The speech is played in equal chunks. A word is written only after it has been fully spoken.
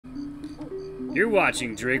You're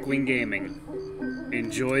watching Drakewing Gaming.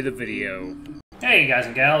 Enjoy the video. Hey guys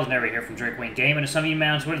and gals, Never here from Drakewing Gaming, and some of you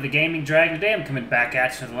men on Twitter, the Gaming Dragon. Today I'm coming back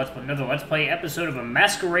at you with another Let's Play episode of a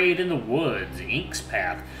Masquerade in the Woods, Ink's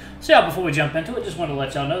Path. So yeah, before we jump into it, just want to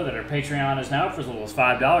let y'all know that our Patreon is now for as little as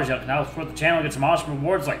 $5. Y'all can help support the channel and get some awesome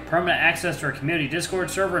rewards like permanent access to our community Discord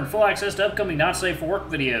server and full access to upcoming Not Safe for Work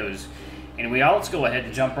videos. Anyway, y'all, let's go ahead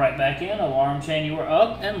and jump right back in. Alarm chain, you are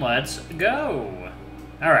up, and let's go.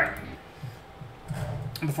 Alright.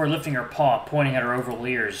 Before lifting her paw, pointing at her oval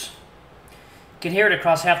ears. Could hear it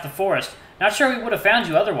across half the forest. Not sure we would have found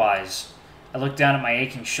you otherwise. I looked down at my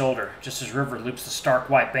aching shoulder, just as River loops the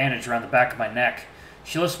stark white bandage around the back of my neck.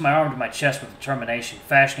 She lifts my arm to my chest with determination,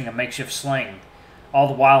 fashioning a makeshift sling. All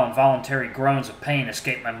the while, involuntary groans of pain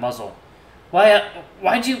escape my muzzle.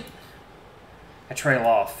 Why'd you... I trail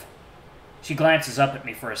off. She glances up at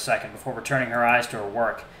me for a second before returning her eyes to her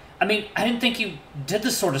work. I mean, I didn't think you did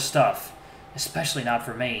this sort of stuff. Especially not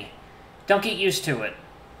for me. Don't get used to it.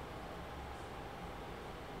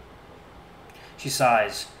 She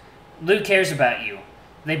sighs. Lou cares about you.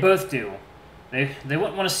 They both do. They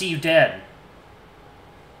wouldn't want to see you dead.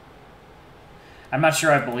 I'm not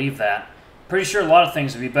sure I believe that. Pretty sure a lot of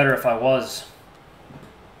things would be better if I was.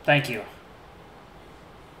 Thank you.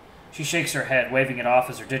 She shakes her head, waving it off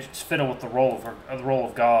as her digits fiddle with the roll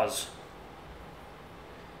of gauze.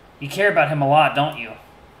 You care about him a lot, don't you?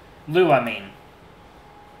 Lou, I mean.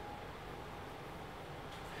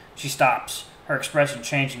 She stops, her expression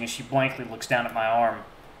changing as she blankly looks down at my arm.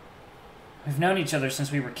 We've known each other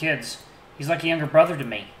since we were kids. He's like a younger brother to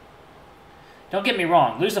me. Don't get me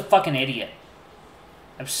wrong, Lou's a fucking idiot.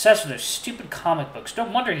 Obsessed with those stupid comic books. No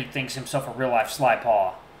wonder he thinks himself a real-life Sly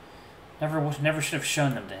Paw. Never should have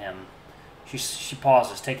shown them to him. She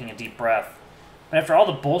pauses, taking a deep breath. But after all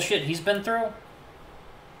the bullshit he's been through...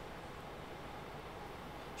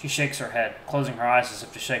 She shakes her head, closing her eyes as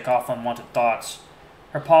if to shake off unwanted thoughts.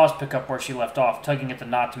 Her paws pick up where she left off, tugging at the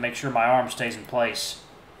knot to make sure my arm stays in place.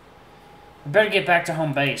 We better get back to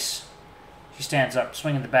home base. She stands up,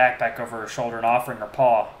 swinging the backpack over her shoulder and offering her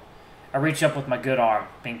paw. I reach up with my good arm,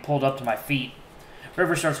 being pulled up to my feet.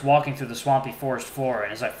 River starts walking through the swampy forest floor,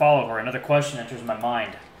 and as I follow her, another question enters my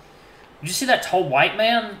mind. Did you see that tall white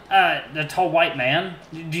man? The tall white man?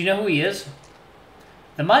 Do you know who he is?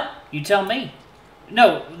 The mutt? You tell me.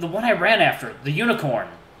 No, the one I ran after. The unicorn.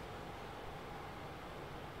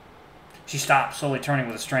 She stops, slowly turning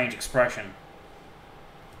with a strange expression.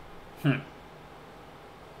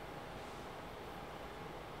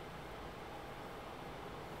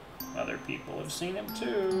 Other people have seen him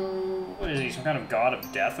too. What is he, some kind of god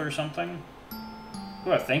of death or something?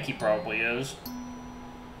 Who I think he probably is.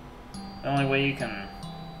 The only way you can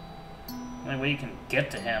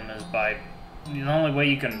get to him is by... The only way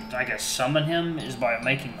you can, I guess, summon him is by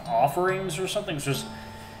making offerings or something. It's just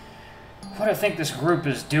what I think this group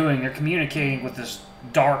is doing. They're communicating with this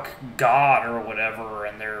dark god or whatever,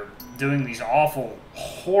 and they're doing these awful,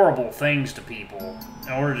 horrible things to people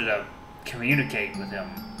in order to communicate with him.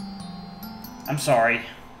 I'm sorry.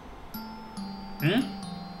 I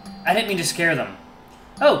didn't mean to scare them.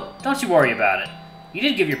 Oh, don't you worry about it. You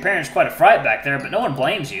did give your parents quite a fright back there, but no one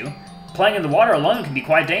blames you. Playing in the water alone can be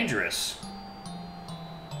quite dangerous.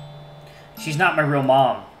 She's not my real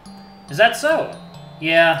mom. Is that so?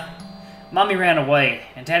 Yeah. Mommy ran away,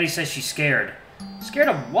 and Daddy says she's scared. Scared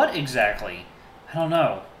of what exactly? I don't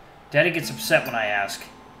know. Daddy gets upset when I ask.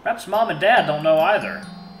 Perhaps Mom and Dad don't know either.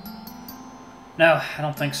 No, I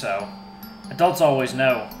don't think so. Adults always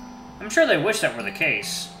know. I'm sure they wish that were the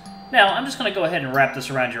case. Now, I'm just going to go ahead and wrap this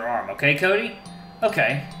around your arm, okay, Cody?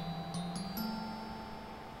 Okay.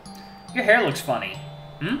 Your hair looks funny.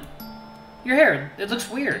 Your hair, it looks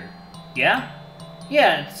weird. Yeah?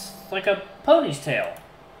 Yeah, it's like a pony's tail.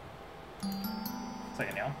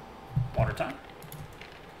 Second, y'all. Water time.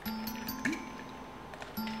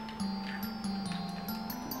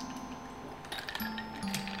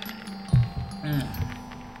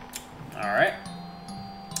 Alright.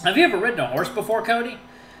 Have you ever ridden a horse before, Cody?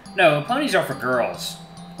 No, ponies are for girls.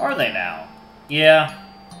 Are they now? Yeah.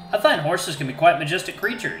 I find horses can be quite majestic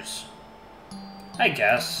creatures. I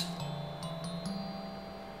guess.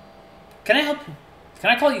 Can I help?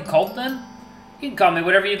 Can I call you Colt, then? You can call me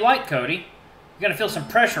whatever you'd like, Cody. You're gonna feel some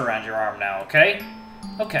pressure around your arm now, okay?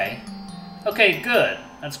 Okay. Okay, good.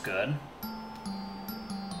 That's good.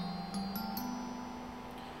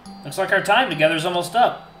 Looks like our time together is almost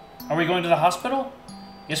up. Are we going to the hospital?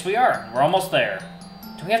 Yes, we are. We're almost there.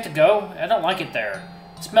 Do we have to go? I don't like it there.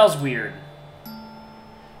 It smells weird.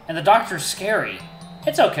 And the doctor's scary.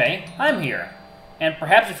 It's okay. I'm here. And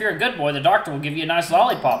perhaps if you're a good boy, the doctor will give you a nice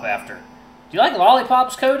lollipop after. Do you like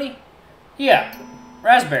lollipops, Cody? Yeah,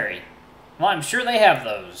 raspberry. Well, I'm sure they have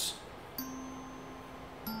those.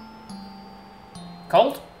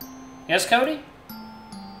 Colt? Yes, Cody?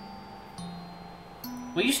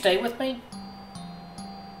 Will you stay with me?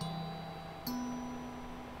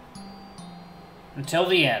 Until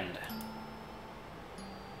the end.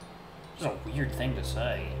 It's a weird thing to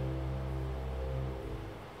say.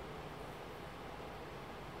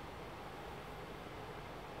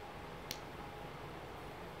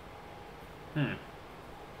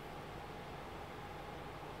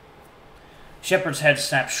 Shepard's head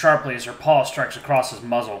snaps sharply as her paw strikes across his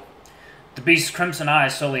muzzle. The beast's crimson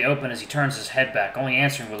eyes slowly open as he turns his head back, only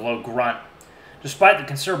answering with a low grunt. Despite the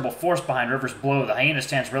considerable force behind River's blow, the hyena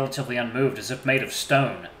stands relatively unmoved, as if made of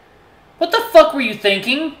stone. What the fuck were you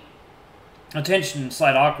thinking? The tension and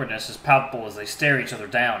slight awkwardness is palpable as they stare each other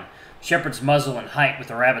down, Shepard's muzzle in height with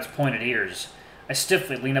the rabbit's pointed ears. I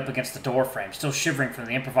stiffly lean up against the doorframe, still shivering from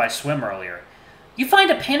the improvised swim earlier. You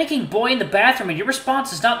find a panicking boy in the bathroom and your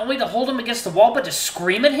response is not only to hold him against the wall, but to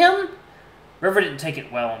scream at him? River didn't take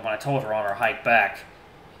it well when I told her on our hike back.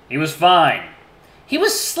 He was fine. He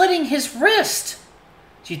was slitting his wrist.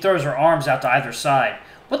 She throws her arms out to either side.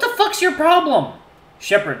 What the fuck's your problem?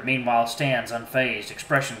 Shepard, meanwhile, stands unfazed,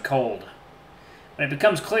 expression cold. When it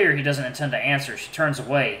becomes clear he doesn't intend to answer, she turns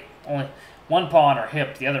away, only one paw on her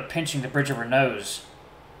hip, the other pinching the bridge of her nose.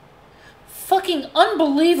 Fucking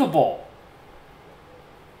unbelievable!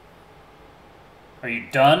 Are you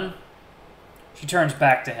done? She turns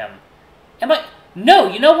back to him. Am I? No,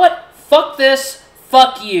 you know what? Fuck this.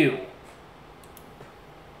 Fuck you.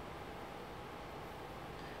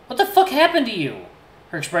 What the fuck happened to you?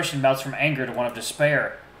 Her expression melts from anger to one of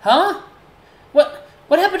despair. Huh?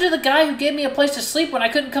 What happened to the guy who gave me a place to sleep when I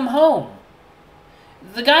couldn't come home?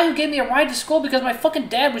 The guy who gave me a ride to school because my fucking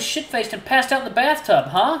dad was shit-faced and passed out in the bathtub,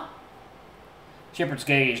 huh? Shepard's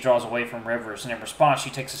gaze draws away from Rivers, and in response she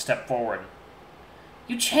takes a step forward.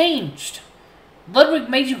 You changed. Ludwig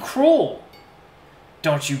made you cruel.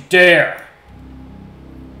 Don't you dare.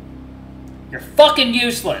 You're fucking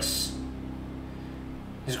useless.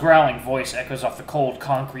 His growling voice echoes off the cold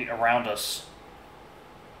concrete around us.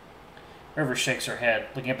 River shakes her head,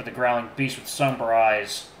 looking up at the growling beast with somber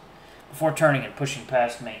eyes, before turning and pushing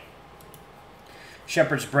past me.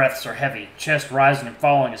 Shepard's breaths are heavy, chest rising and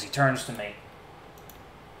falling as he turns to me.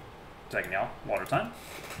 Second, y'all. Water time.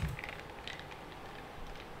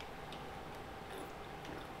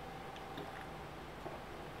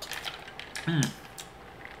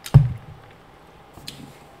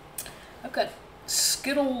 I've got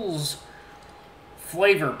Skittles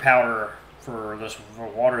flavor powder for this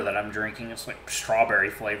water that I'm drinking. It's like strawberry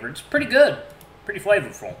flavored. It's pretty good. Pretty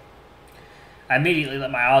flavorful. I immediately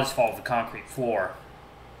let my eyes fall to the concrete floor.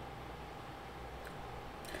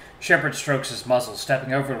 Shepard strokes his muzzle,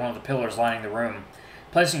 stepping over to one of the pillars lining the room.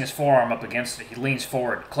 Placing his forearm up against it, he leans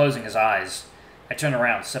forward, closing his eyes. I turn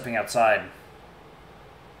around, stepping outside.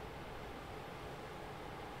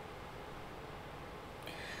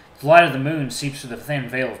 The light of the moon seeps through the thin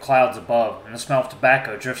veil of clouds above, and the smell of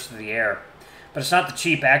tobacco drifts through the air. But it's not the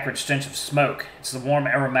cheap, acrid stench of smoke. It's the warm,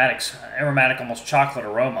 aromatic, almost chocolate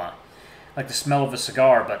aroma. Like the smell of a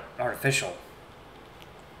cigar, but artificial.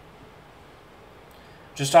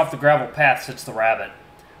 Just off the gravel path sits the rabbit.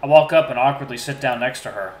 I walk up and awkwardly sit down next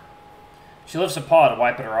to her. She lifts a paw to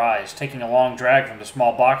wipe at her eyes, taking a long drag from the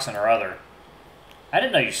small box in her other. I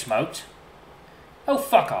didn't know you smoked. Oh,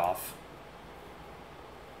 fuck off.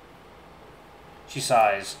 She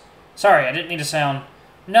sighs. Sorry, I didn't mean to sound...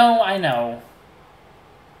 No, I know.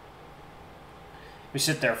 We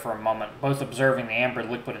sit there for a moment, both observing the amber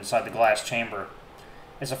liquid inside the glass chamber.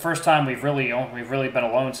 It's the first time we've really been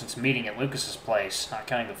alone since meeting at Lucas's place, not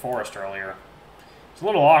counting the forest earlier. It's a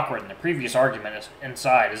little awkward, and the previous argument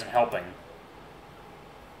inside isn't helping.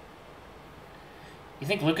 You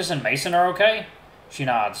think Lucas and Mason are okay? She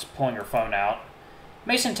nods, pulling her phone out.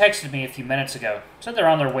 Mason texted me a few minutes ago. Said they're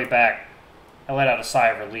on their way back. I let out a sigh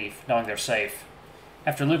of relief, knowing they're safe.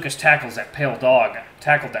 After Lucas tackled that pale dog,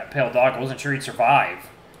 I wasn't sure he'd survive.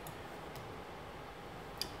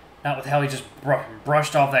 Not with how he just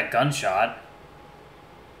brushed off that gunshot.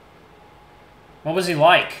 What was he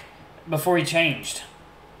like before he changed?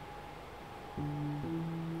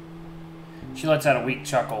 She lets out a weak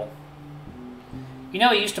chuckle. You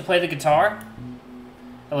know he used to play the guitar?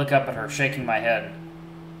 I look up at her, shaking my head.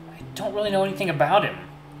 I don't really know anything about him.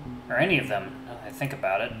 Or any of them, now that I think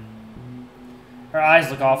about it. Her eyes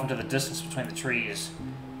look off into the distance between the trees.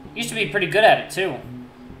 He used to be pretty good at it, too.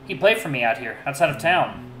 He played for me out here, outside of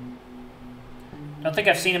town. Don't think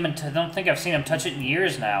I've seen him touch it in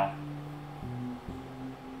years now.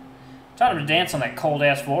 Taught him to dance on that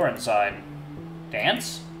cold-ass floor inside.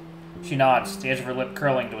 Dance? She nods, the edge of her lip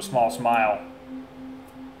curling to a small smile.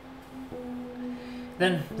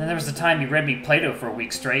 Then there was the time you read me Plato for a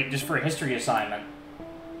week straight, just for a history assignment.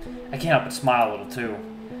 I can't help but smile a little, too.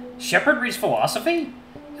 Shepard reads philosophy?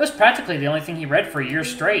 It was practically the only thing he read for a year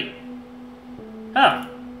straight. Huh.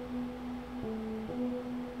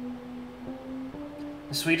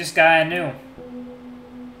 The sweetest guy I knew.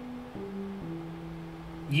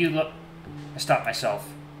 You look... I stopped myself.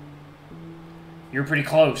 You're pretty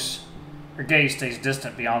close. Her gaze stays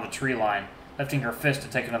distant beyond the tree line, lifting her fist to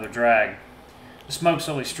take another drag. The smoke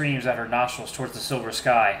slowly streams out her nostrils towards the silver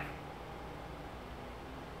sky.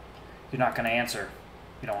 You're not going to answer.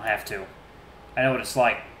 You don't have to. I know what it's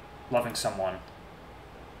like, loving someone.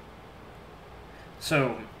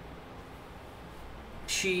 So,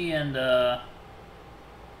 she and,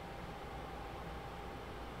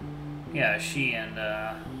 yeah, she and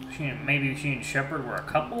Shepard were a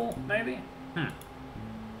couple, maybe?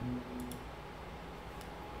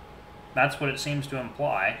 That's what it seems to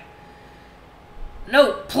imply.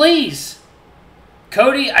 No, please!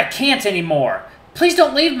 Cody, I can't anymore. Please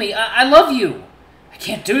don't leave me. I love you. I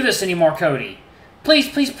can't do this anymore, Cody. Please,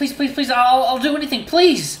 please, please, please, please. I'll do anything,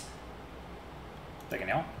 please. Second,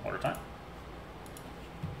 y'all. Order time.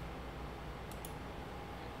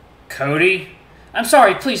 Cody? I'm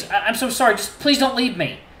sorry, please. I'm so sorry. Just please don't leave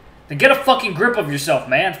me. Then get a fucking grip of yourself,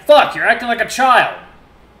 man. Fuck, you're acting like a child.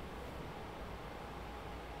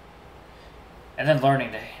 And then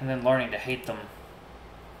learning to hate them.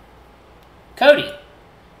 Cody!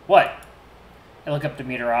 What? I look up to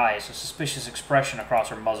meet her eyes, a suspicious expression across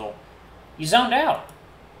her muzzle. You zoned out.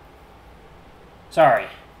 Sorry.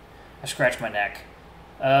 I scratch my neck.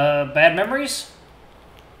 Bad memories?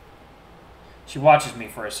 She watches me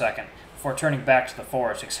for a second, before turning back to the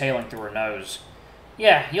forest, exhaling through her nose.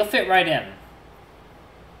 Yeah, you'll fit right in.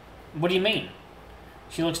 What do you mean?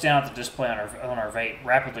 She looks down at the display on her vape,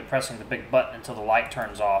 rapidly pressing the big button until the light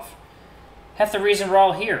turns off. Half the reason we're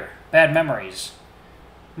all here. Bad memories.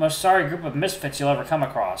 The most sorry group of misfits you'll ever come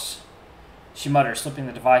across. She mutters, slipping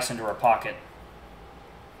the device into her pocket.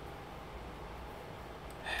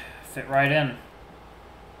 Fit right in.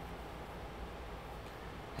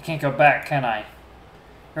 I can't go back, can I?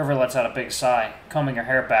 River lets out a big sigh, combing her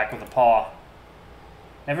hair back with a paw.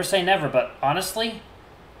 Never say never, but honestly,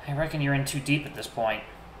 I reckon you're in too deep at this point.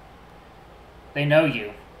 They know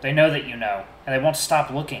you. They know that you know, and they won't stop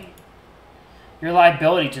looking. You're a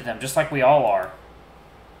liability to them, just like we all are.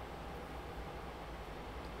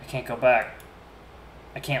 I can't go back.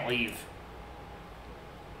 I can't leave.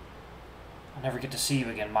 I'll never get to see you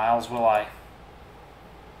again, Miles, will I?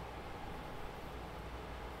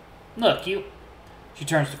 Look, you... She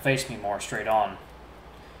turns to face me more straight on.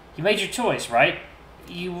 You made your choice, right?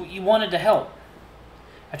 You wanted to help.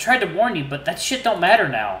 I tried to warn you, but that shit don't matter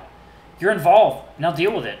now. You're involved. Now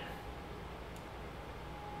deal with it.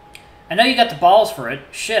 I know you got the balls for it.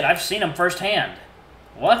 Shit, I've seen them firsthand.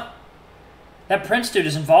 What? That Prince dude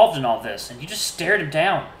is involved in all this, and you just stared him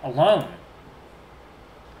down, alone.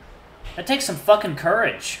 That takes some fucking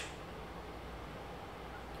courage.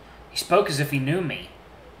 He spoke as if he knew me.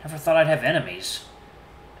 Never thought I'd have enemies.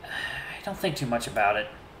 I don't think too much about it.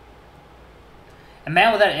 A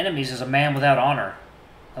man without enemies is a man without honor.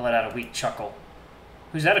 I let out a weak chuckle.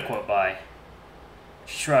 Who's that a quote by?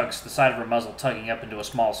 She shrugs, the side of her muzzle tugging up into a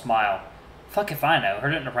small smile. Fuck if I know.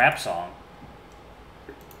 Heard it in a rap song.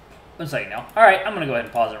 One second now. Alright, I'm going to go ahead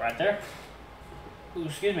and pause it right there. Ooh,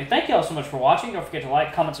 excuse me. Thank you all so much for watching. Don't forget to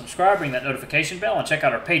like, comment, subscribe, ring that notification bell, and check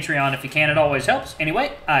out our Patreon if you can. It always helps.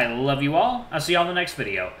 Anyway, I love you all. I'll see you all in the next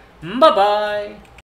video. Bye-bye.